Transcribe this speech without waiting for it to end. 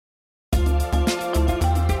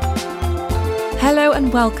Hello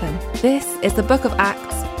and welcome. This is the Book of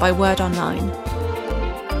Acts by Word Online.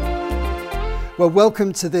 Well,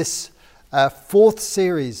 welcome to this fourth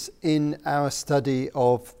series in our study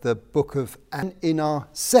of the Book of Acts. In our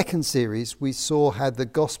second series, we saw how the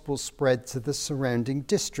gospel spread to the surrounding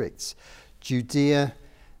districts, Judea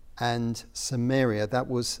and Samaria. That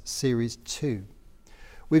was series 2.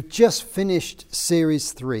 We've just finished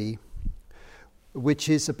series 3, which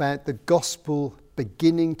is about the gospel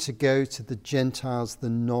beginning to go to the Gentiles, the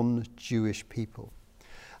non-Jewish people.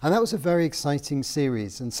 And that was a very exciting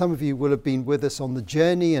series. And some of you will have been with us on the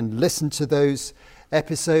journey and listened to those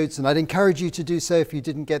episodes. And I'd encourage you to do so if you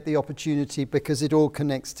didn't get the opportunity, because it all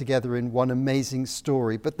connects together in one amazing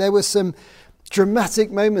story. But there were some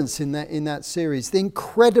dramatic moments in that series. The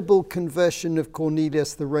incredible conversion of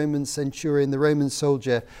Cornelius, the Roman centurion, the Roman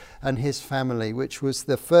soldier, and his family, which was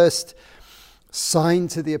the first sign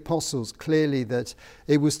to the apostles, clearly, that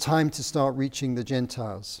it was time to start reaching the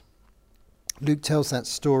Gentiles. Luke tells that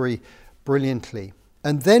story brilliantly.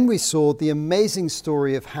 And then we saw the amazing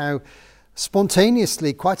story of how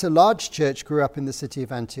spontaneously quite a large church grew up in the city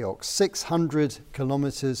of Antioch, 600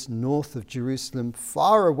 kilometers north of Jerusalem,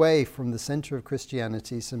 far away from the center of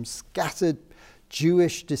Christianity. Some scattered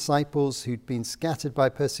Jewish disciples who'd been scattered by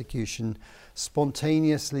persecution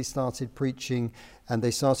spontaneously started preaching, and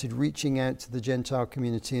they started reaching out to the Gentile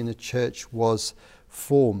community, and a church was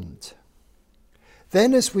formed.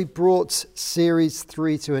 Then, as we brought series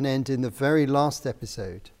 3 to an end in the very last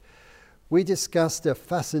episode, we discussed a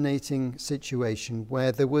fascinating situation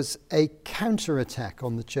where there was a counterattack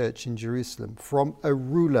on the church in Jerusalem from a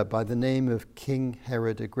ruler by the name of King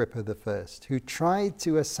Herod Agrippa I, who tried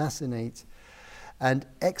to assassinate and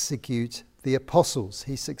execute the apostles.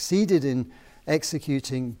 He succeeded in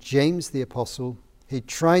executing James the apostle. He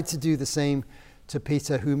tried to do the same to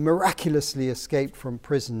Peter, who miraculously escaped from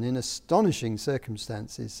prison in astonishing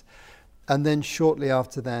circumstances. And then shortly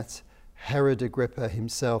after that, Herod Agrippa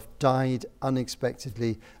himself died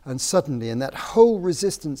unexpectedly and suddenly, and that whole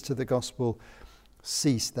resistance to the gospel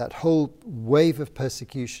ceased. That whole wave of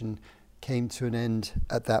persecution came to an end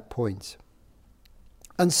at that point.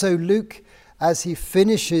 And so Luke, as he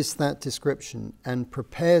finishes that description and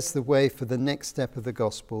prepares the way for the next step of the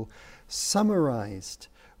gospel, summarized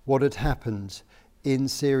what had happened in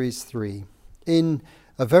series 3 in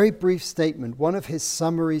a very brief statement, one of his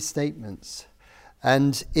summary statements.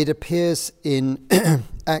 And it appears in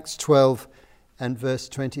Acts 12 and verse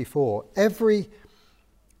 24. Every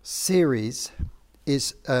series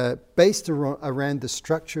is based around the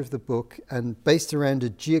structure of the book and based around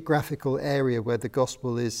a geographical area where the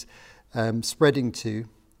gospel is spreading to.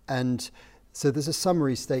 And so there's a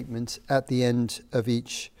summary statement at the end of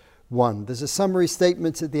each one. There's a summary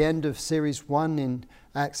statement at the end of series 1 in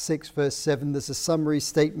Acts 6 verse 7. There's a summary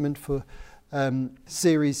statement for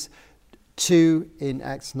series 2 in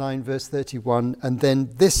Acts 9 verse 31. And then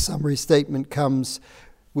this summary statement comes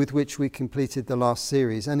with which we completed the last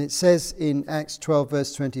series. And it says in Acts 12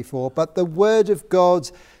 verse 24, "But the word of God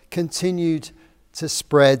continued to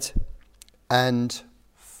spread and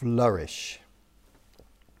flourish."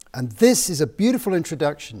 And this is a beautiful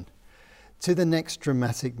introduction to the next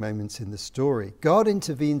dramatic moments in the story. God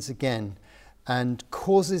intervenes again and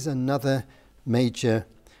causes another major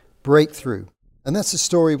breakthrough. And that's a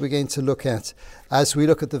story we're going to look at as we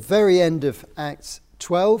look at the very end of Acts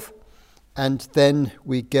 12, and then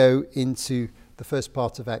we go into the first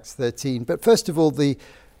part of Acts 13. But first of all, the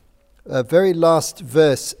very last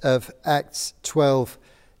verse of Acts 12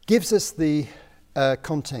 gives us the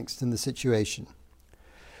context and the situation.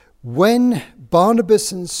 When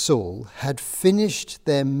Barnabas and Saul had finished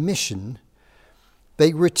their mission,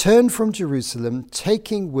 they returned from Jerusalem,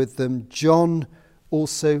 taking with them John,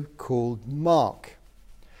 also called Mark.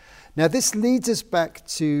 Now, this leads us back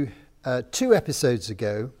to 2 episodes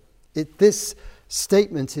ago. This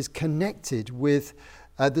statement is connected with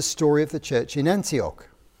the story of the church in Antioch.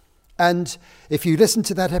 And if you listen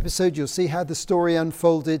to that episode, you'll see how the story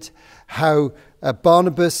unfolded, how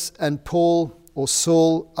Barnabas and Paul, or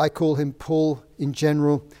Saul, I call him Paul in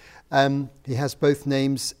general. He has both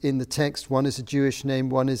names in the text. One is a Jewish name,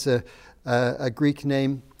 one is a Greek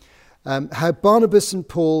name. How Barnabas and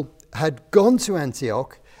Paul had gone to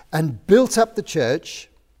Antioch and built up the church.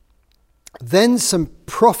 Then some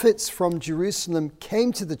prophets from Jerusalem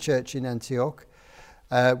came to the church in Antioch.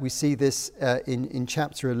 We see this in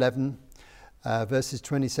chapter 11, verses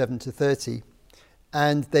 27 to 30.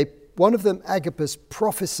 And one of them, Agabus,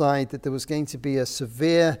 prophesied that there was going to be a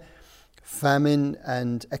severe famine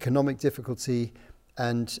and economic difficulty,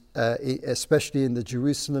 and especially in the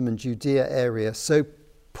Jerusalem and Judea area. So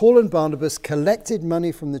Paul and Barnabas collected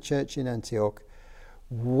money from the church in Antioch,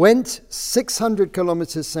 went 600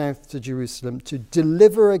 kilometers south to Jerusalem to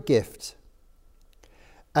deliver a gift.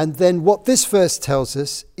 And then what this verse tells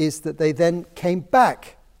us is that they then came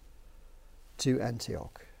back to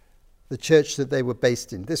Antioch, the church that they were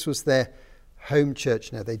based in. This was their home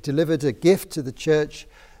church now. They delivered a gift to the church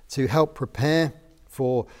to help prepare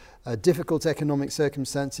for difficult economic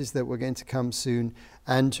circumstances that were going to come soon.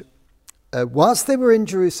 And whilst they were in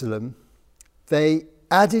Jerusalem, they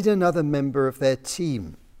added another member of their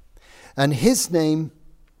team. And his name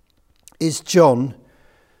is John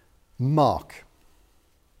Mark.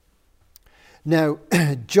 Now,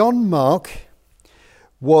 John Mark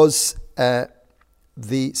was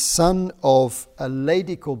the son of a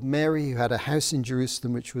lady called Mary who had a house in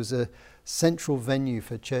Jerusalem, which was a central venue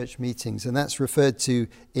for church meetings. And that's referred to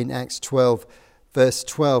in Acts 12, verse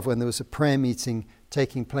 12, when there was a prayer meeting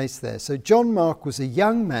taking place there. So John Mark was a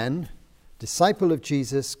young man, disciple of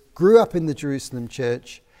Jesus, grew up in the Jerusalem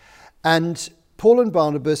church, and Paul and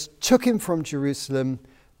Barnabas took him from Jerusalem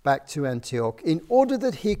back to Antioch in order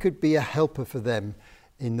that he could be a helper for them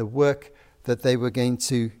in the work that they were going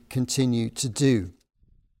to continue to do.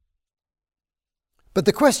 But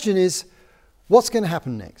the question is, what's going to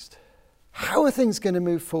happen next? How are things going to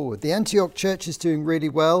move forward? The Antioch church is doing really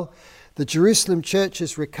well. The Jerusalem church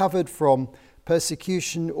has recovered from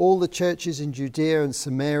persecution. All the churches in Judea and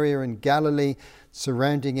Samaria and Galilee,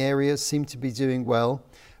 surrounding areas, seem to be doing well.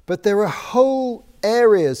 But there are whole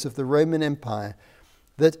areas of the Roman Empire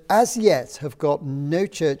that as yet have got no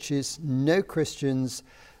churches, no Christians,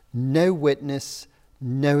 no witness,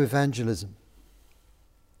 no evangelism.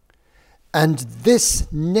 And this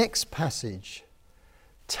next passage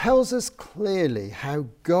tells us clearly how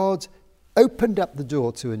God opened up the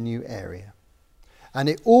door to a new area. And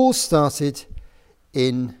it all started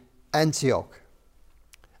in Antioch.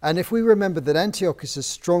 And if we remember that Antioch is a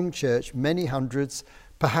strong church, many hundreds,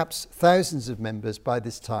 perhaps thousands of members by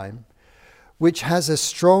this time, which has a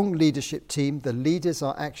strong leadership team. The leaders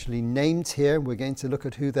are actually named here, and we're going to look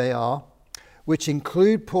at who they are, which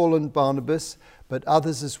include Paul and Barnabas, but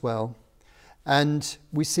others as well. And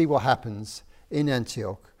we see what happens in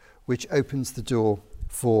Antioch, which opens the door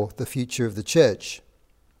for the future of the church.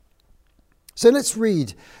 So let's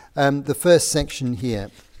read the first section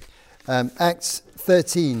here, Acts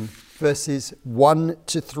 13, verses 1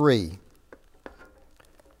 to 3.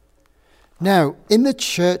 Now, in the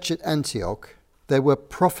church at Antioch, there were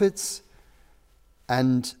prophets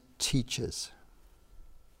and teachers.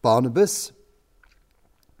 Barnabas,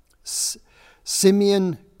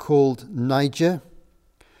 Simeon called Niger,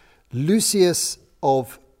 Lucius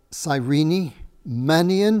of Cyrene,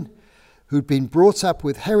 Manaen, who'd been brought up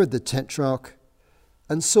with Herod the Tetrarch,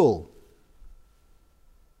 and Saul.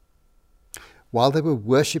 While they were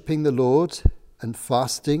worshipping the Lord and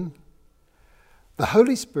fasting, the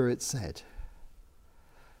Holy Spirit said,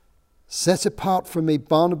 "Set apart from me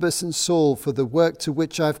Barnabas and Saul for the work to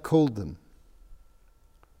which I've called them."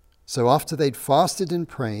 So after they'd fasted and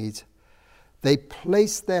prayed, they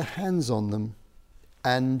placed their hands on them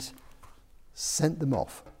and sent them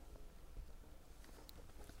off.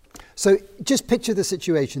 So just picture the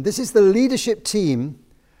situation. This is the leadership team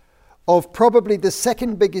of probably the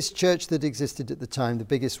second biggest church that existed at the time. The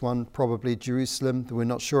biggest one, probably Jerusalem. We're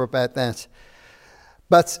not sure about that.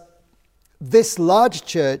 But this large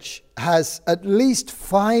church has at least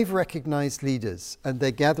 5 recognized leaders, and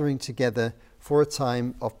they're gathering together for a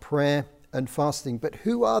time of prayer and fasting. But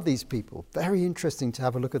who are these people? Very interesting to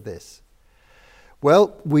have a look at this.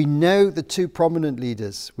 Well, we know the 2 prominent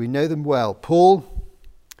leaders. We know them well, Paul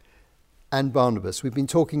and Barnabas. We've been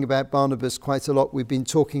talking about Barnabas quite a lot. We've been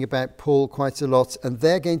talking about Paul quite a lot. And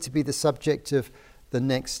they're going to be the subject of the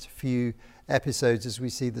next few episodes as we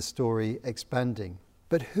see the story expanding.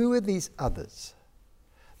 But who are these others?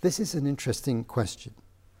 This is an interesting question.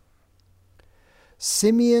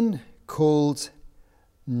 Simeon called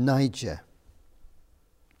Niger.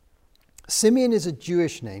 Simeon is a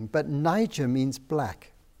Jewish name, but Niger means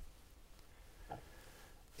black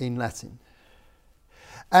in Latin.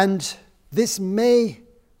 And this may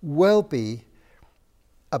well be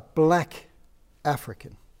a black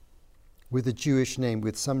African with a Jewish name,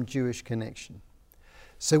 with some Jewish connection.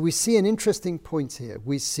 So we see an interesting point here.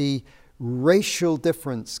 We see racial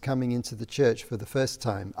difference coming into the church for the first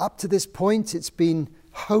time. Up to this point, it's been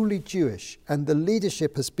wholly Jewish, and the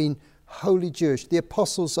leadership has been wholly Jewish. The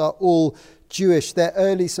apostles are all Jewish. Their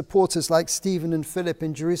early supporters, like Stephen and Philip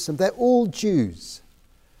in Jerusalem, they're all Jews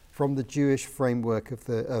from the Jewish framework of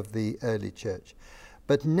the early church.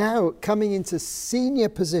 But now, coming into senior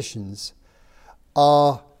positions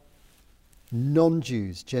are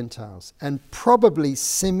non-Jews, Gentiles, and probably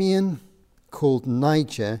Simeon called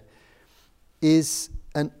Niger, is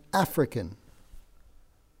an African.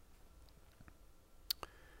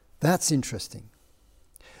 That's interesting.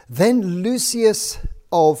 Then Lucius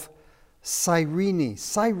of Cyrene.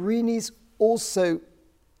 Cyrene is also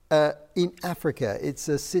in Africa. It's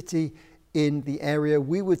a city in the area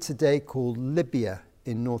we would today call Libya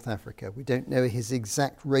in North Africa. We don't know his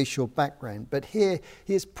exact racial background, but here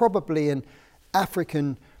he is probably an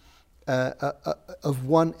African of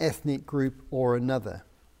one ethnic group or another.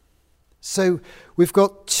 So we've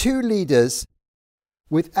got two leaders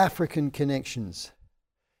with African connections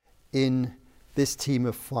in this team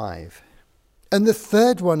of 5. And the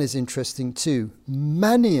third one is interesting too,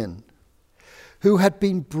 Manaen, who had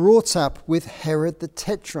been brought up with Herod the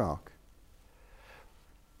Tetrarch.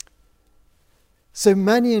 So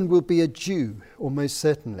Manaen will be a Jew, almost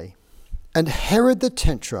certainly. And Herod the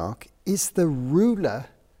Tetrarch is the ruler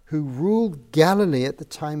who ruled Galilee at the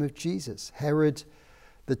time of Jesus. Herod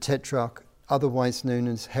the Tetrarch, otherwise known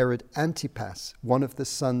as Herod Antipas, one of the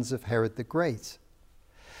sons of Herod the Great.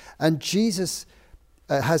 And Jesus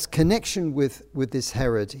has connection with this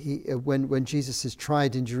Herod. When Jesus is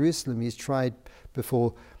tried in Jerusalem, he's tried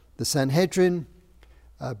before the Sanhedrin,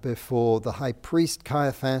 before the high priest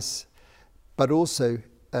Caiaphas, but also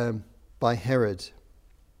by Herod.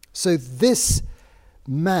 So this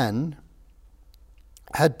man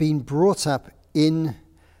had been brought up in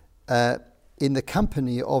the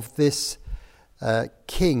company of this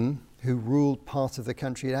king who ruled part of the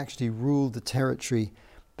country. It actually ruled the territory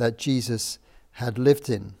that Jesus had lived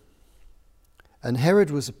in. And Herod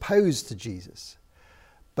was opposed to Jesus,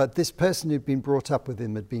 but this person who'd been brought up with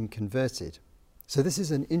him had been converted. So this is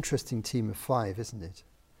an interesting team of 5, isn't it?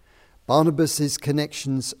 Barnabas's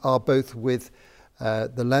connections are both with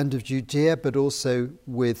the land of Judea, but also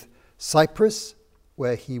with Cyprus,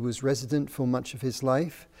 where he was resident for much of his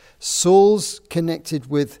life. Saul's connected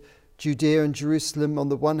with Judea and Jerusalem on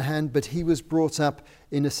the one hand, but he was brought up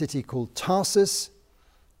in a city called Tarsus,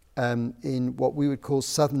 in what we would call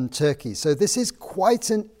southern Turkey. So this is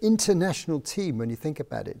quite an international team when you think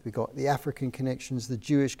about it. We've got the African connections, the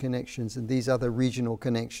Jewish connections, and these other regional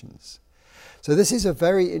connections. So this is a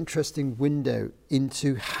very interesting window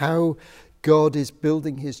into how God is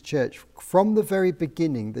building his church. From the very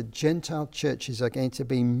beginning, the Gentile churches are going to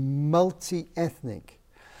be multi-ethnic,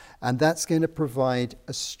 and that's going to provide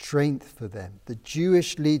a strength for them. The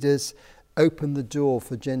Jewish leaders open the door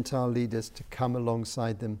for Gentile leaders to come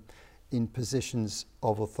alongside them in positions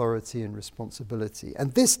of authority and responsibility.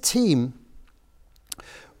 And this team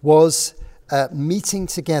was meeting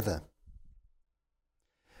together.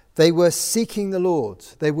 They were seeking the Lord.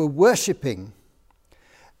 They were worshipping.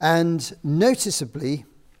 And noticeably,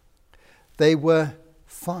 they were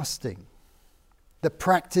fasting. The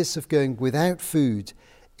practice of going without food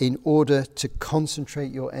in order to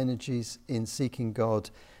concentrate your energies in seeking God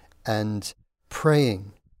and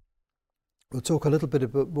praying. We'll talk a little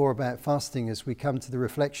bit more about fasting as we come to the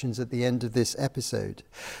reflections at the end of this episode.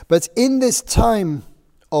 But in this time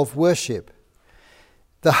of worship,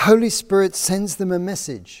 the Holy Spirit sends them a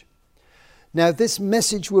message. Now, this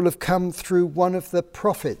message will have come through one of the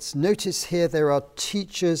prophets. Notice here there are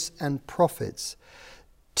teachers and prophets.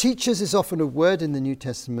 Teachers is often a word in the New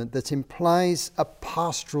Testament that implies a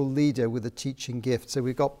pastoral leader with a teaching gift. So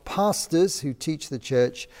we've got pastors who teach the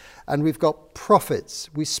church, and we've got prophets.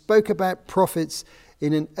 We spoke about prophets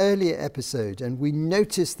in an earlier episode, and we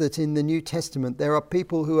noticed that in the New Testament there are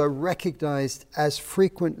people who are recognized as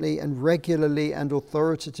frequently and regularly and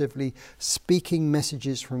authoritatively speaking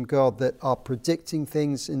messages from God that are predicting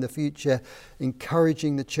things in the future,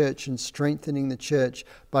 encouraging the church and strengthening the church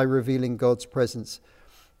by revealing God's presence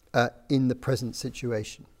in the present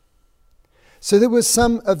situation. So there were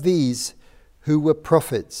some of these who were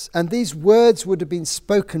prophets, and these words would have been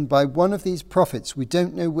spoken by one of these prophets, we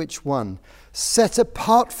don't know which one. Set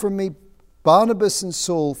apart from me Barnabas and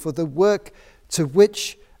Saul for the work to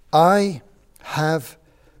which I have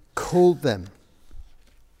called them.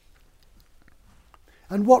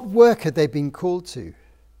 And what work had they been called to?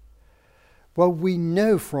 Well, we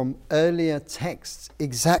know from earlier texts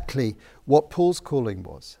exactly what Paul's calling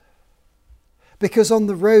was. Because on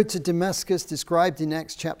the road to Damascus, described in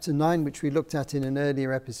Acts chapter 9, which we looked at in an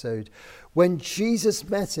earlier episode, when Jesus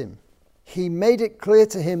met him, he made it clear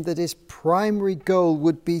to him that his primary goal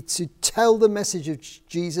would be to tell the message of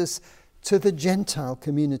Jesus to the Gentile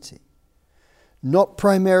community. Not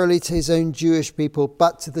primarily to his own Jewish people,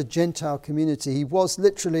 but to the Gentile community. He was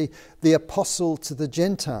literally the apostle to the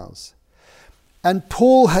Gentiles. And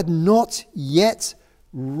Paul had not yet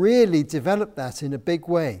really developed that in a big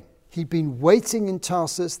way. He'd been waiting in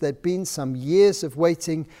Tarsus. There'd been some years of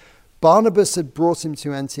waiting, Barnabas had brought him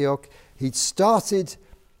to Antioch. He'd started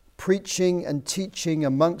preaching and teaching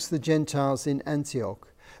amongst the Gentiles in Antioch.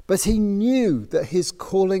 But he knew that his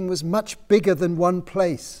calling was much bigger than one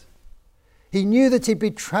place. He knew that he'd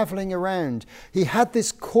be traveling around. He had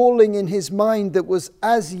this calling in his mind that was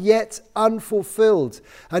as yet unfulfilled,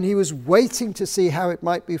 and he was waiting to see how it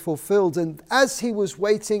might be fulfilled. And as he was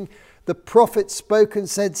waiting, the prophet spoke and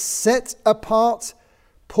said, "Set apart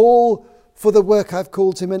Paul for the work I've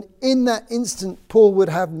called him." And in that instant, Paul would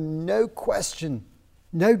have no question,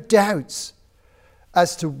 no doubts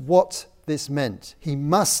as to what this meant. He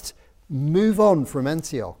must move on from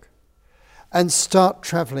Antioch and start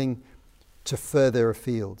traveling to further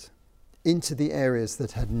afield, into the areas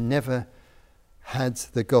that had never had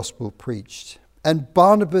the gospel preached. And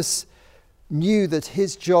Barnabas knew that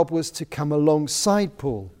his job was to come alongside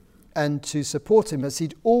Paul and to support him, as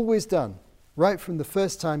he'd always done, right from the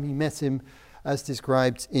first time he met him, as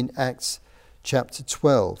described in Acts chapter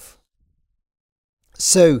 12.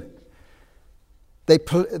 So they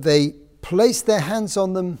placed their hands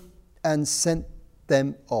on them and sent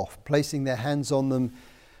them off, placing their hands on them,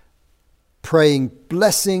 praying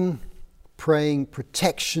blessing, praying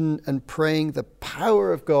protection, and praying the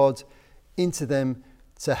power of God into them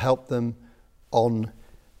to help them on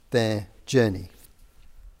their journey.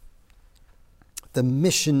 The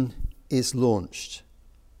mission is launched.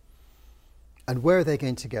 And where are they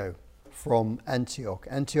going to go from Antioch?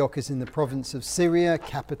 Antioch is in the province of Syria,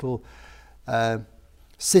 capital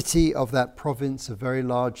city of that province, a very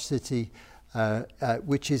large city,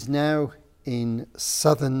 which is now in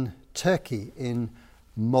southern Turkey in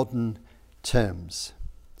modern terms.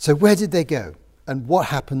 So where did they go and what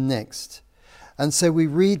happened next? And so we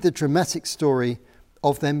read the dramatic story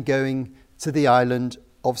of them going to the island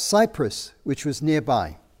of Cyprus, which was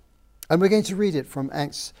nearby. And we're going to read it from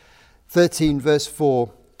Acts 13, verse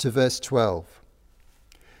 4 to verse 12.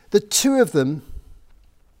 The two of them,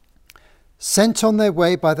 sent on their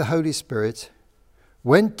way by the Holy Spirit,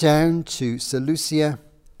 went down to Seleucia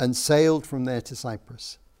and sailed from there to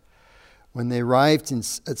Cyprus. When they arrived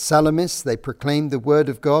at Salamis, they proclaimed the word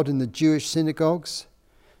of God in the Jewish synagogues.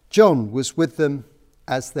 John was with them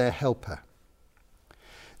as their helper.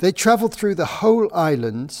 They travelled through the whole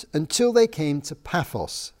island until they came to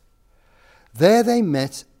Paphos. There they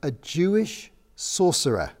met a Jewish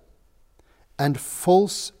sorcerer and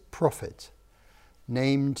false prophet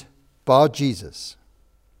named Bar-Jesus,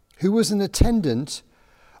 who was an attendant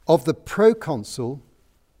of the proconsul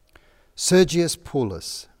Sergius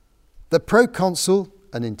Paulus. The proconsul,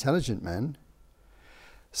 an intelligent man,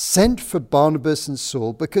 sent for Barnabas and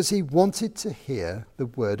Saul because he wanted to hear the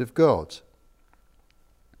word of God.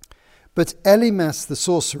 But Elymas the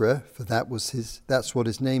sorcerer, for that's what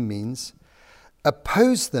his name means,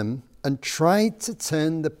 opposed them and tried to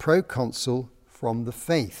turn the proconsul from the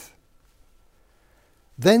faith.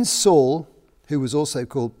 Then Saul, who was also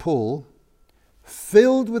called Paul,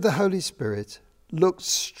 filled with the Holy Spirit, looked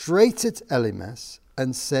straight at Elymas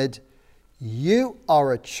and said, "You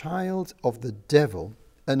are a child of the devil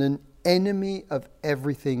and an enemy of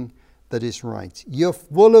everything that is right. You're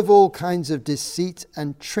full of all kinds of deceit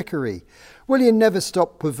and trickery. Will you never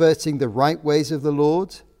stop perverting the right ways of the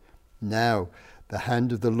Lord? Now the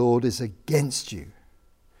hand of the Lord is against you.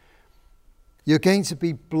 You're going to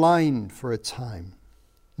be blind for a time,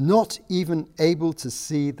 not even able to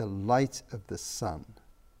see the light of the sun."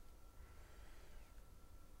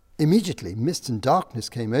 Immediately, mist and darkness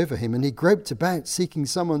came over him, and he groped about, seeking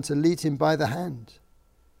someone to lead him by the hand.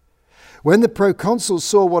 When the proconsul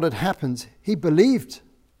saw what had happened, he believed,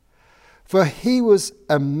 for he was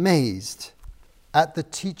amazed at the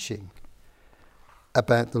teaching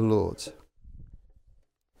about the Lord.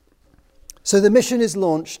 So the mission is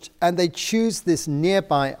launched, and they choose this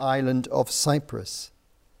nearby island of Cyprus.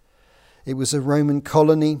 It was a Roman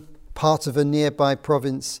colony, part of a nearby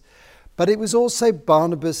province, but it was also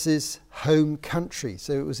Barnabas's home country.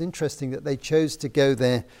 So it was interesting that they chose to go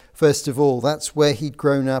there first of all. That's where he'd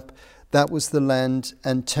grown up. That was the land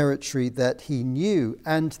and territory that he knew.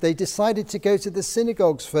 And they decided to go to the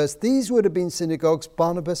synagogues first. These would have been synagogues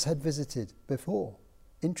Barnabas had visited before.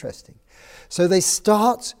 Interesting. So they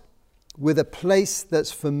start with a place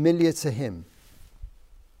that's familiar to him.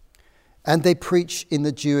 And they preach in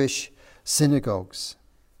the Jewish synagogues.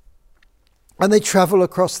 And they travel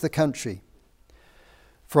across the country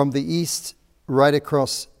from the east right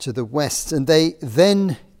across to the west. And they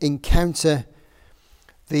then encounter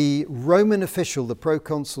the Roman official, the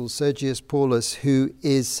proconsul Sergius Paulus, who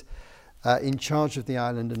is in charge of the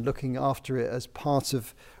island and looking after it as part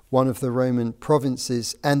of one of the Roman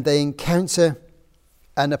provinces. And they encounter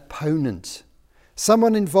an opponent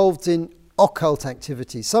someone involved in occult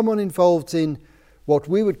activity, someone involved in what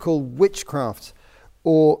we would call witchcraft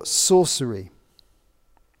or sorcery.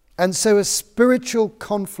 And so a spiritual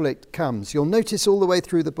conflict comes. You'll notice all the way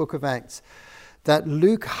through the book of Acts that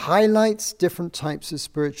Luke highlights different types of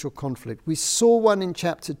spiritual conflict. We saw one in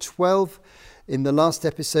chapter 12 in the last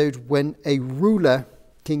episode when a ruler,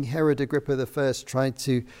 King Herod Agrippa I, tried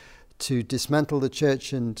to dismantle the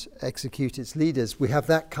church and execute its leaders. We have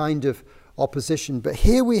that kind of opposition. But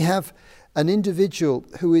here we have an individual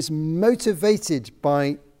who is motivated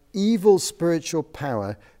by evil spiritual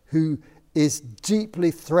power, who is deeply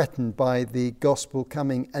threatened by the gospel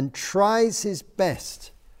coming and tries his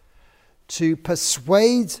best to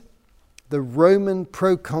persuade the Roman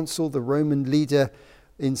proconsul, the Roman leader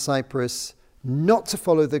in Cyprus, not to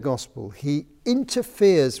follow the gospel. He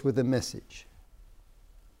interferes with the message.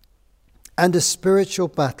 And a spiritual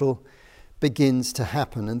battle begins to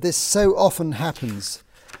happen. And this so often happens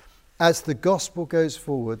as the gospel goes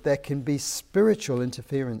forward. There can be spiritual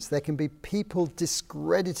interference. There can be people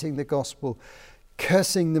discrediting the gospel,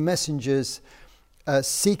 cursing the messengers,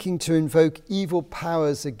 seeking to invoke evil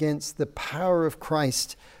powers against the power of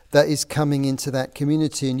Christ that is coming into that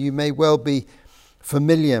community. And you may well be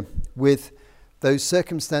familiar with those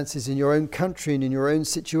circumstances in your own country and in your own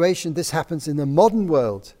situation. This happens in the modern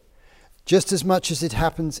world just as much as it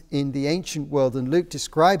happens in the ancient world. And Luke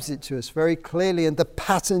describes it to us very clearly. And the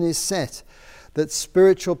pattern is set that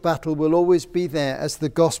spiritual battle will always be there as the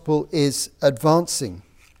gospel is advancing.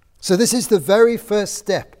 So this is the very first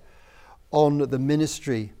step on the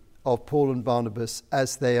ministry of Paul and Barnabas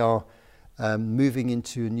as they are moving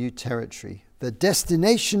into a new territory. The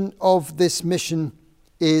destination of this mission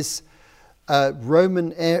is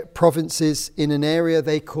Roman provinces in an area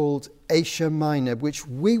they called Asia Minor, which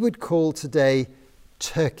we would call today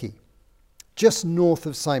Turkey, just north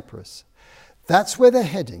of Cyprus. That's where they're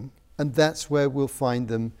heading, and that's where we'll find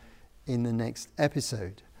them in the next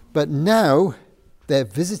episode. But now they're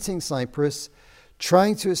visiting Cyprus,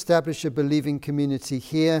 trying to establish a believing community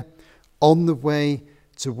here on the way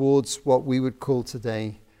towards what we would call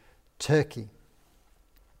today Turkey.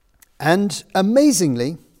 And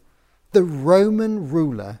amazingly, the Roman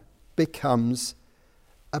ruler becomes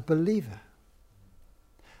a believer.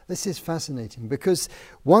 This is fascinating because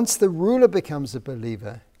once the ruler becomes a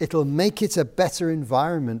believer, it'll make it a better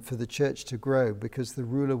environment for the church to grow because the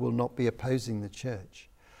ruler will not be opposing the church.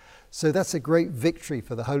 So that's a great victory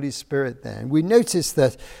for the Holy Spirit there. And we notice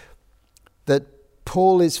that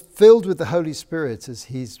Paul is filled with the Holy Spirit as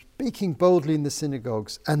he's speaking boldly in the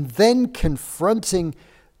synagogues and then confronting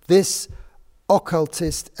this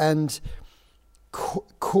occultist and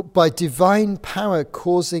by divine power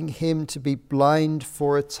causing him to be blind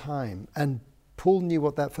for a time. And Paul knew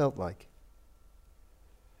what that felt like.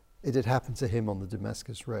 It had happened to him on the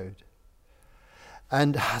Damascus Road.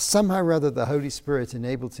 And somehow or other the Holy Spirit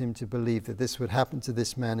enabled him to believe that this would happen to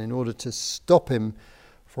this man in order to stop him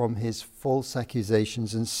from his false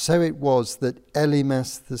accusations. And so it was that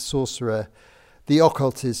Elymas, the sorcerer, the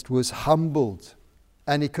occultist, was humbled.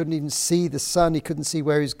 And he couldn't even see the sun. He couldn't see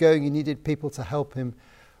where he's going. He needed people to help him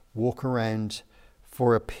walk around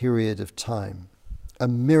for a period of time. A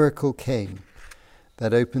miracle came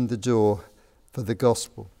that opened the door for the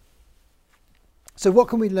gospel. So what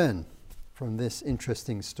can we learn from this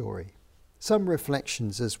interesting story? Some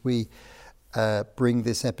reflections as we bring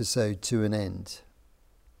this episode to an end.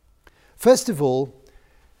 First of all,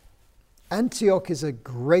 Antioch is a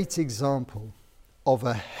great example of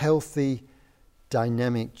a healthy,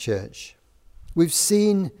 dynamic church. We've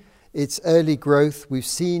seen its early growth. We've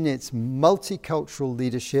seen its multicultural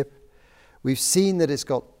leadership. We've seen that it's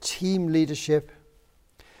got team leadership.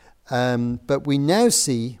 But we now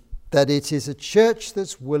see that it is a church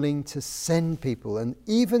that's willing to send people and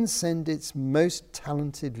even send its most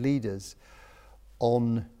talented leaders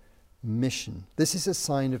on mission. This is a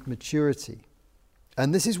sign of maturity.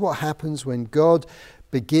 And this is what happens when God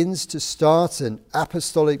begins to start an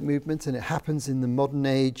apostolic movement, and it happens in the modern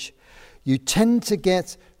age. You tend to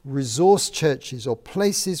get resource churches or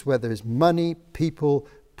places where there is money, people,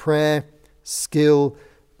 prayer, skill,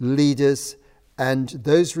 leaders, and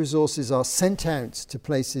those resources are sent out to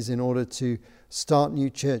places in order to start new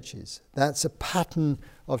churches. That's a pattern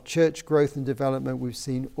of church growth and development we've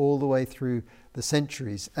seen all the way through the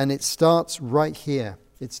centuries. And it starts right here.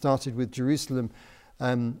 It started with Jerusalem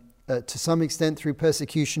to some extent through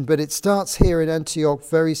persecution, but it starts here in Antioch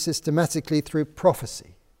very systematically through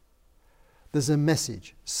prophecy. There's a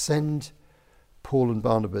message. Send Paul and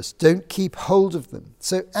Barnabas. Don't keep hold of them.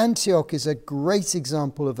 So Antioch is a great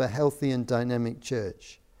example of a healthy and dynamic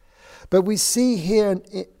church. But we see here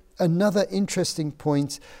another interesting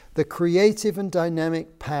point, the creative and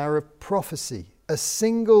dynamic power of prophecy. A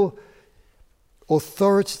single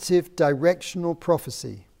authoritative directional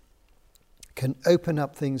prophecy can open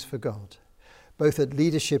up things for God, both at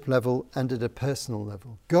leadership level and at a personal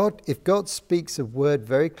level. If God speaks a word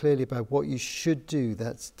very clearly about what you should do,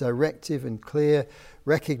 that's directive and clear,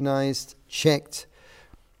 recognized, checked,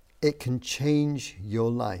 it can change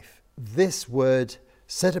your life. This word,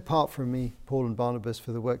 set apart from me, Paul and Barnabas,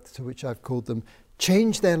 for the work to which I've called them,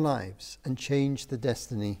 change their lives and change the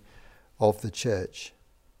destiny of the church.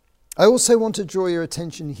 I also want to draw your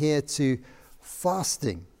attention here to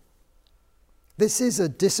fasting. This is a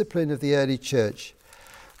discipline of the early church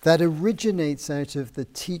that originates out of the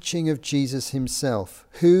teaching of Jesus himself,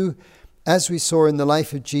 who, as we saw in the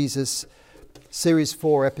life of Jesus, Series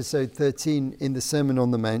 4, Episode 13, in the Sermon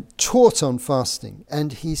on the Mount, taught on fasting.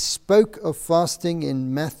 And he spoke of fasting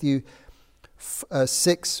in Matthew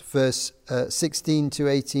 6, verse 16 to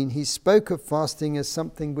 18. He spoke of fasting as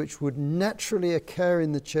something which would naturally occur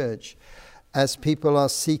in the church as people are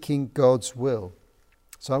seeking God's will.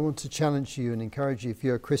 So I want to challenge you and encourage you, if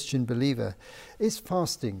you're a Christian believer, is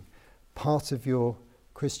fasting part of your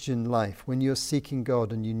Christian life? When you're seeking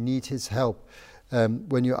God and you need his help,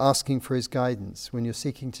 when you're asking for his guidance, when you're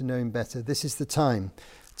seeking to know him better, this is the time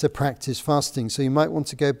to practice fasting. So you might want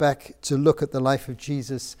to go back to look at the life of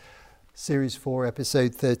Jesus, Series 4,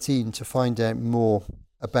 Episode 13, to find out more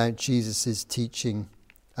about Jesus' teaching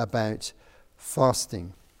about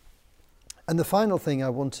fasting. And the final thing I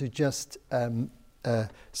want to just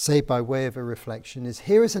say by way of a reflection is,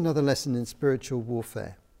 here is another lesson in spiritual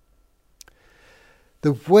warfare.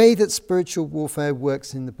 The way that spiritual warfare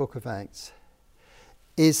works in the book of Acts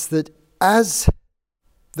is that as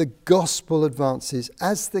the gospel advances,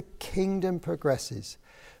 as the kingdom progresses,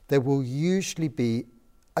 there will usually be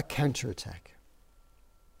a counterattack.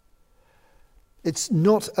 It's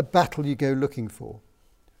not a battle you go looking for.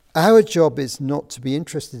 Our job is not to be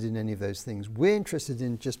interested in any of those things. We're interested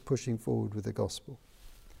in just pushing forward with the gospel.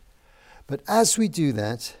 But as we do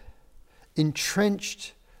that,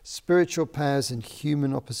 entrenched spiritual powers and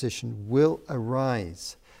human opposition will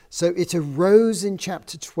arise. So it arose in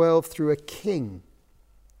chapter 12 through a king,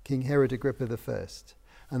 King Herod Agrippa I.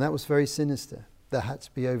 And that was very sinister. That had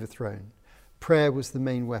to be overthrown. Prayer was the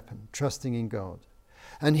main weapon, trusting in God.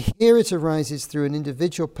 And here it arises through an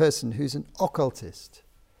individual person who's an occultist.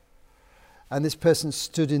 And this person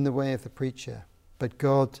stood in the way of the preacher. But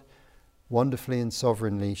God wonderfully and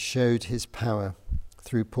sovereignly showed his power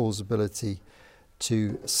through Paul's ability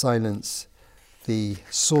to silence the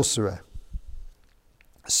sorcerer.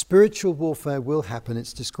 Spiritual warfare will happen.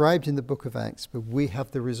 It's described in the book of Acts, but we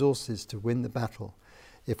have the resources to win the battle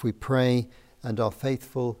if we pray and are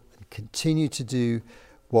faithful and continue to do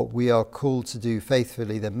what we are called to do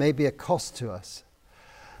faithfully. There may be a cost to us,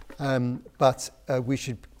 but we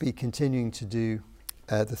should be continuing to do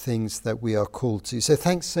the things that we are called to. So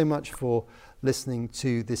thanks so much for listening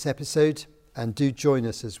to this episode, and do join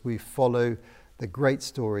us as we follow the great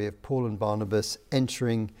story of Paul and Barnabas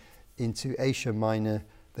entering into Asia Minor,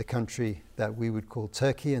 the country that we would call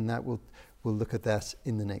Turkey, and we'll look at that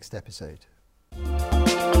in the next episode.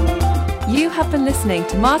 You have been listening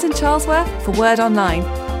to Martin Charlesworth for Word Online.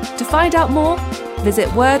 To find out more, visit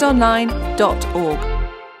wordonline.org.